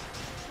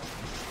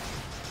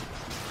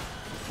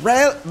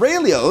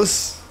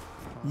 Railios,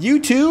 you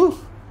too?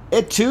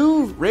 It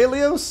too,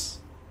 Railios?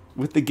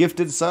 With the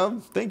gifted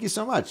sub? Thank you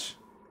so much.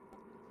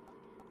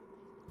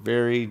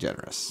 Very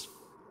generous.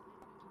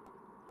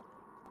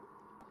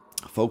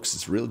 Folks,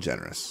 it's real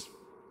generous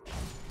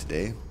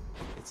today.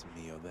 It's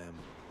me or them.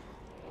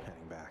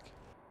 Hang back.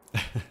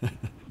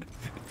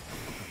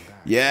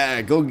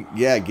 Yeah,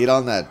 get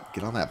on that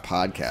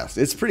podcast.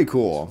 It's pretty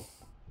cool.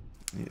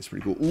 It's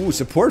pretty cool. Ooh,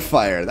 support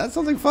fire. That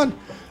sounds like fun.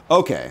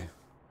 Okay.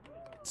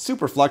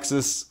 Super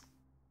Fluxus.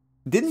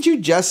 Didn't you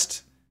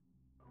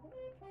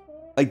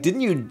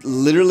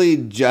literally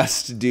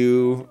just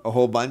do a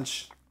whole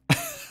bunch?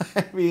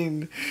 I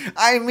mean,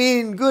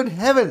 good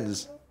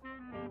heavens.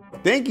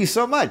 Thank you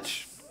so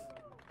much.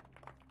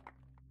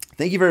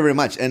 Thank you very, very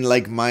much. And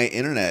like my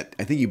internet,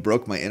 I think you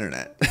broke my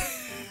internet.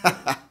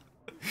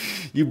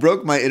 You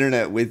broke my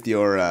internet with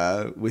your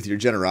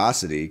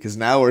generosity, because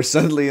now we're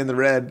suddenly in the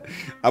red.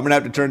 I'm gonna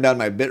have to turn down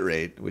my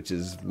bitrate, which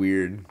is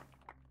weird.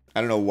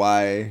 I don't know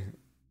why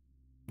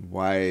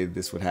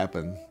this would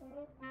happen,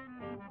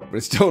 but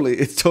it's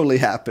totally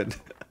happened.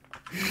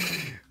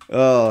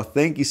 Oh,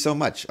 thank you so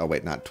much. Oh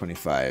wait, not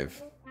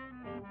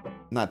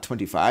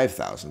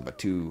 25,000, but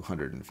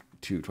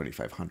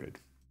 2,500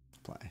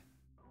 apply.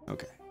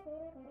 Okay,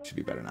 should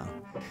be better now.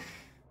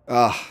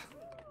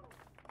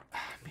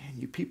 Man,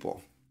 you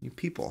people.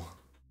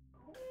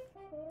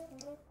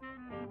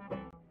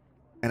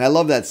 And I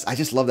love that. I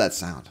just love that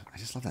sound. I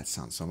just love that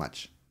sound so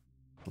much.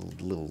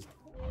 Little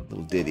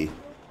ditty.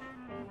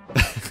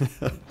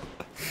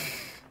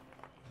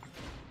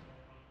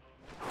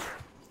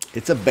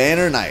 It's a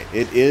banner night.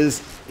 It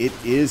is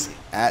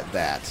at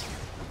that.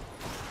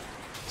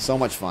 So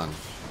much fun.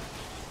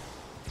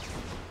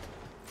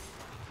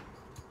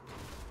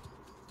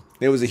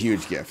 It was a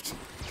huge gift.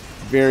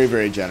 Very,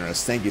 very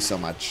generous. Thank you so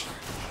much.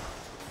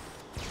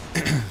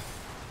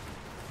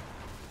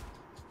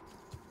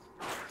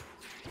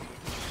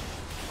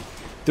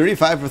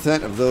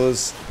 35% of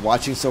those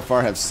watching so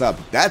far have subbed.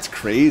 That's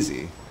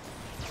crazy.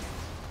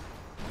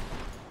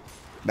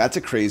 That's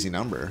a crazy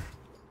number.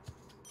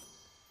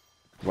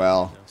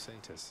 Well,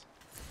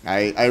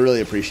 I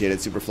really appreciate it,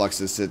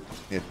 Superfluxus.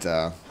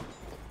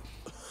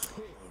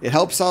 It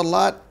helps out a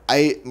lot.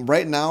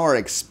 Right now our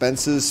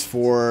expenses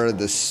for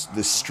the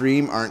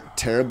stream aren't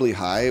terribly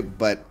high,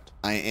 but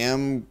I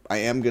am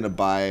gonna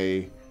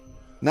buy.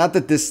 Not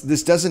that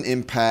this doesn't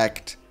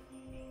impact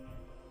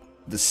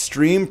the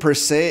stream per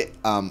se.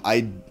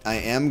 I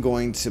am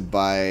going to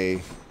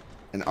buy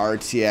an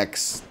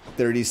RTX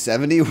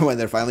 3070 when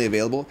they're finally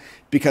available,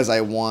 because I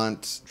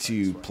want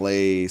to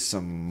play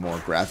some more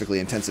graphically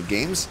intensive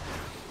games.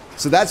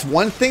 So that's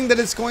one thing that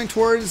it's going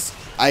towards.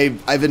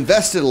 I've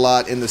invested a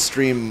lot in the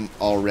stream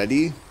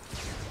already,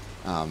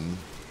 and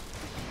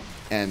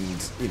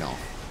you know,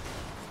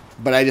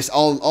 but I just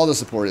all the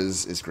support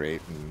is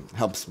great and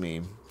helps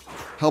me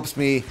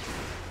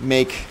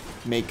make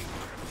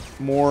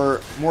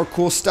more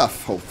cool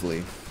stuff.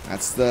 Hopefully,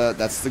 that's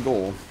the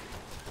goal.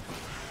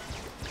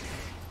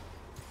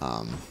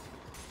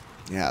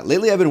 Yeah,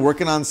 lately I've been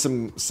working on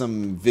some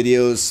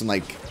videos, some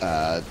like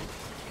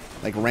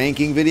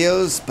ranking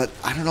videos, but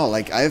I don't know,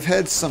 like I've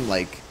had some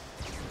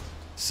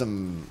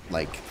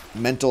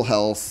mental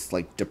health,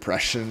 like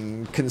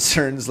depression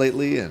concerns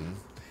lately,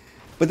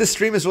 but this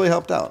stream has really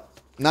helped out.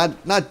 Not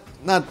I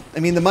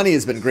mean, the money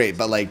has been great,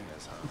 but like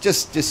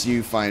just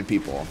you find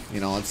people,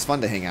 you know, it's fun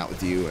to hang out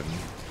with you and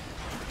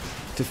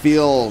to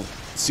feel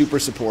super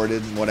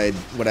supported in what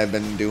I've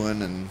been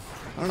doing, and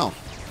I don't know,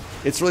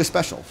 it's really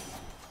special.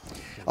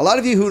 A lot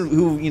of you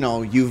who you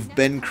know, you've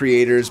been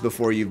creators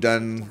before, you've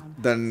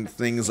done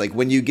things, like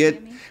when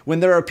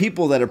there are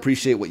people that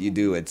appreciate what you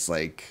do, it's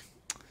like,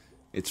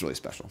 it's really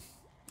special.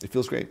 It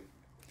feels great.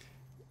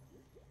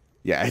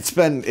 Yeah,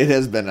 it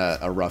has been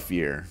a rough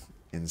year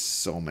in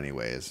so many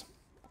ways.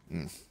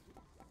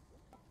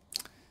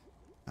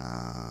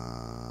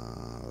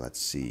 Let's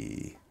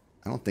see.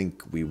 I don't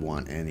think we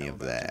want any of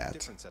that.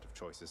 Different set of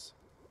choices.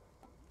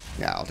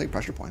 Yeah, I'll take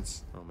pressure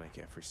points. I'll make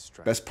every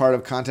strike. Best part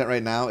of content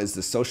right now is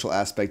the social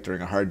aspect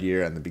during a hard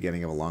year and the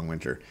beginning of a long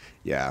winter.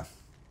 Yeah.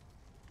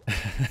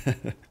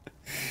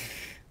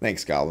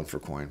 Thanks, Goblin, for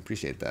coin.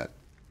 Appreciate that.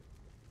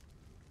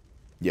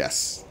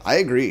 Yes, I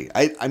agree.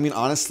 I mean,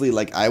 honestly,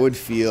 like I would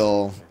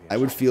feel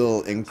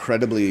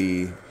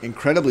incredibly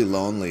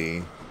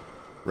lonely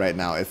right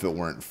now if it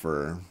weren't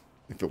for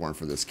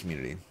this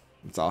community.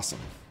 It's awesome.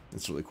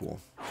 It's really cool.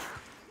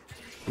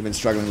 You've been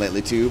struggling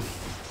lately too.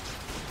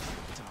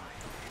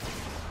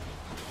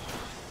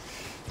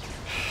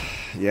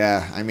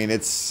 Yeah, I mean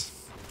it's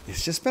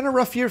just been a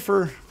rough year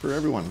for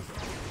everyone.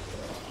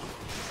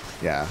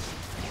 Yeah.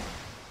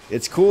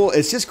 It's cool.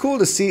 It's just cool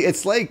to see.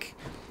 It's like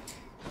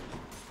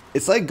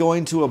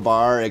going to a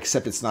bar,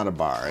 except it's not a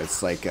bar.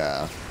 It's like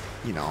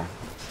you know,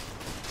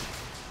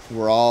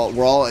 we're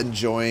all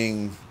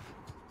enjoying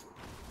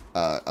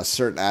a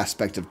certain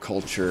aspect of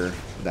culture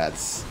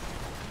that's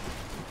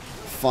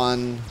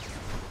fun,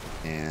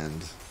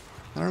 and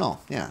I don't know.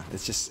 Yeah,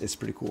 it's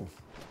pretty cool.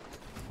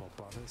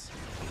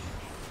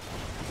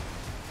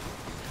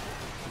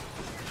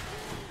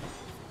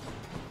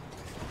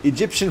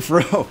 Egyptian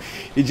Fro,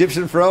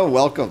 Egyptian Fro,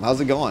 welcome.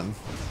 How's it going?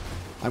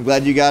 I'm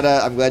glad you got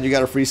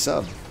a free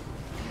sub.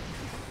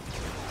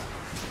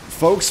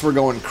 Folks were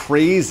going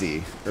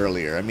crazy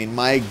earlier. I mean,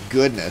 my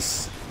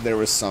goodness, there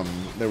was some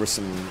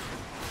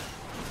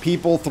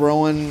people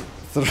throwing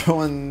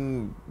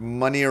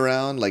money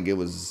around like it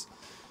was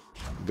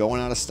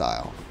going out of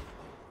style.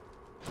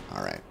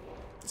 All right,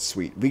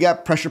 sweet. We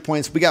got pressure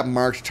points. We got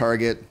marked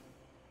target.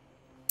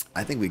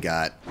 I think we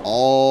got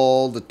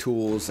all the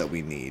tools that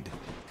we need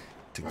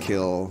to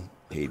kill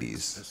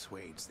Hades.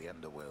 Persuades the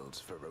Underworld's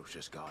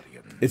ferocious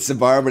guardian. It's the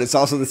bar, but it's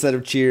also the set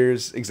of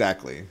cheers.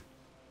 Exactly.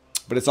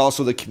 But it's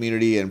also the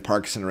community and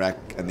Parks and Rec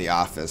and the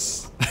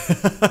office.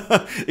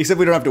 Except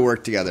we don't have to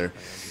work together.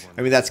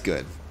 I mean, that's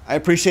good. I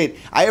appreciate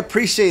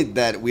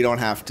that we don't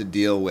have to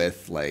deal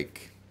with,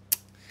 like,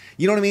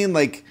 you know what I mean?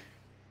 Like,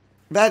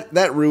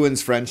 that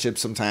ruins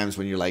friendships sometimes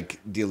when you're, like,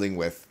 dealing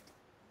with,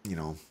 you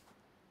know,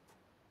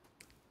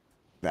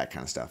 that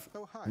kind of stuff.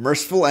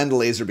 Merciful end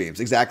laser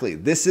beams. Exactly.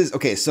 This is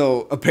okay.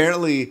 So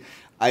apparently,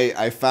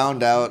 I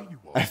found out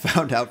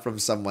from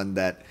someone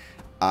that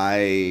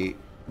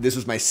this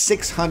was my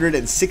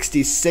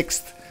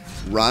 666th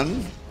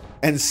run,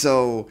 and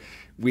so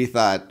we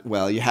thought,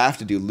 well, you have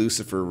to do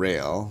Lucifer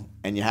Rail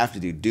and you have to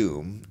do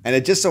Doom, and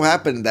it just so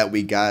happened that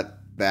we got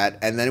that,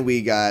 and then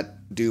we got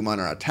Doom on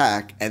our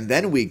attack, and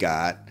then we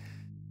got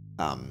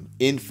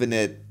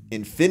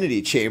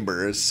Infinity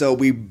Chambers. So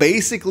we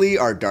basically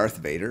are Darth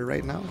Vader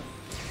right now.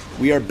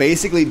 We are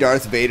basically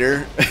Darth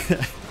Vader.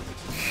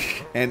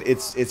 And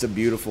it's a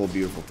beautiful,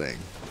 beautiful thing.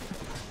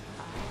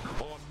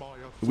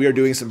 We are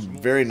doing some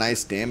very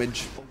nice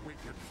damage.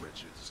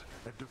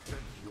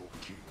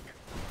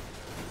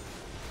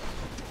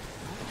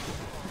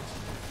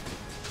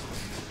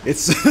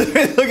 It's look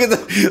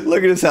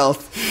at his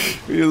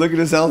health. You look at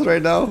his health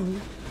right now.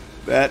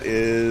 That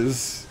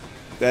is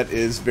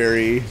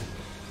very,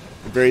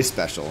 very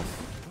special.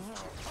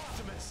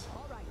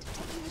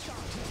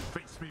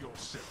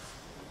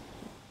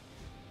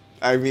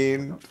 I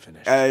mean,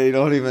 I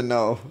don't even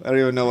know. I don't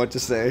even know what to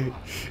say.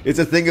 It's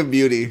a thing of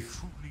beauty.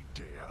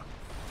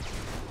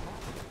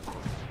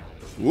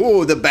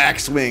 Ooh, the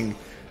backswing.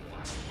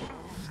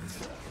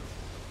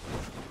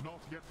 Not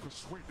yet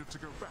persuaded to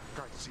go back,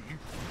 I see.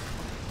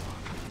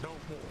 No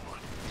more.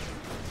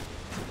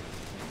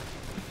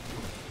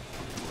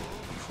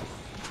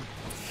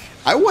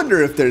 I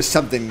wonder if there's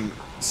something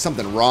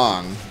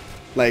wrong.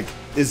 Like,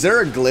 is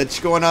there a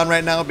glitch going on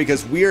right now?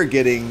 Because we are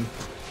getting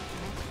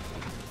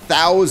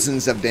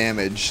thousands of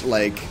damage,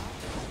 like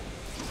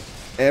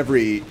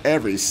every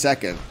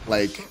second.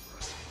 Like,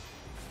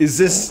 is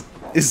this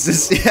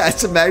yeah,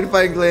 it's a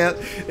magnifying glass.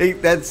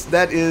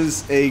 That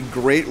is a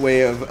great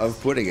way of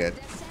putting it.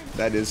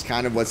 That is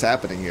kind of what's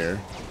happening here.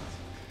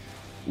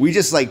 We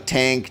just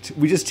tanked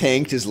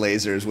his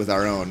lasers with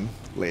our own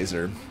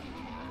laser.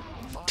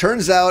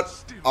 Turns out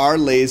our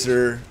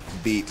laser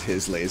beat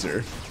his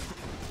laser.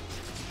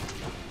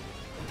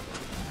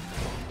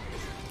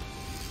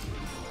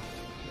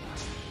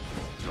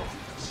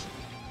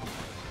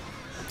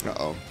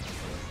 Uh-oh.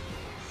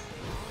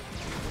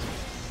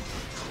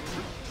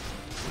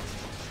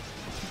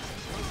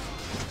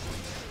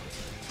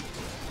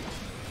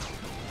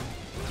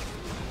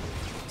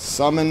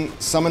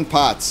 Summon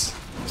pots.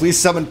 Please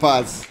summon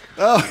pots.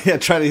 Oh, yeah,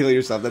 try to heal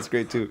yourself. That's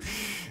great, too.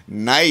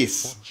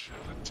 Nice.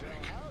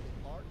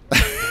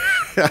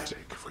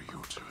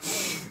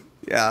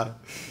 Yeah.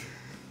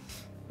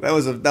 That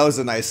was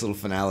a nice little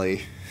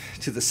finale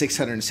to the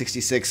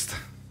 666th.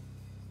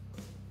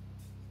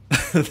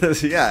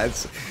 Yeah,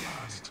 it's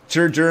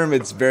Germ.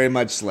 It's very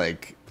much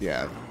like,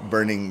 yeah,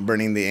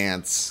 burning the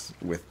ants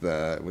with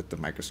the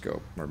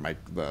microscope, or not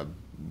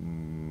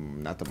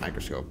the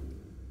microscope.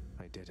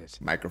 did it.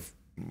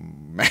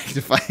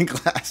 Magnifying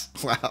glass.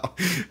 Wow,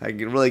 I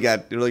really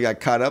got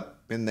caught up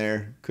in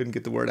there. Couldn't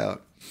get the word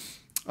out.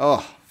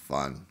 Oh,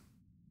 fun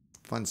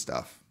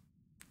stuff.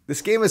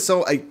 This game is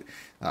so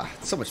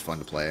it's so much fun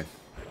to play.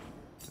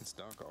 It's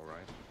dark, all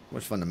right.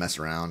 Much fun to mess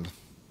around.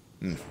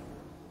 Mm.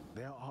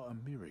 There are a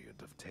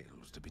myriad of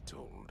tales to be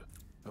told,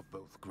 of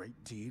both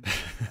great deeds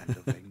and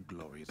of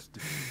inglorious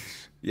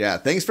defeats. Yeah,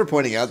 thanks for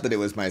pointing out that it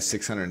was my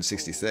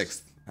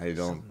 666th. I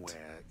don't.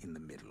 Somewhere in the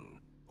middle,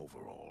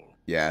 overall.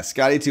 Yeah,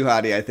 Scotty Too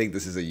Hottie, I think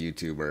this is a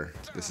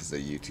YouTuber. This is a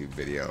YouTube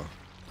video.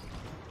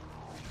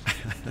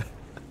 I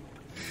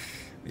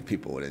think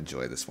people would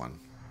enjoy this one.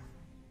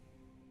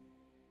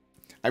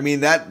 I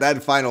mean,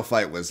 that final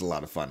fight was a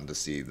lot of fun to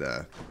see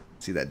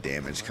that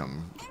damage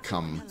come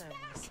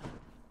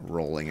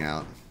rolling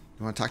out.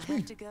 You want to talk to I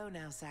me? have to go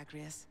now,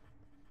 Zagreus.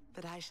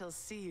 But I shall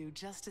see you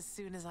just as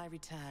soon as I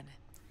return.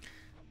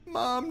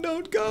 Mom,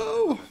 don't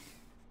go.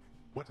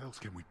 What else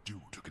can we do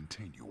to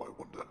contain you, I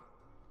wonder?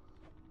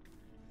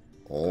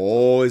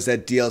 Oh, is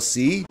that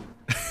DLC?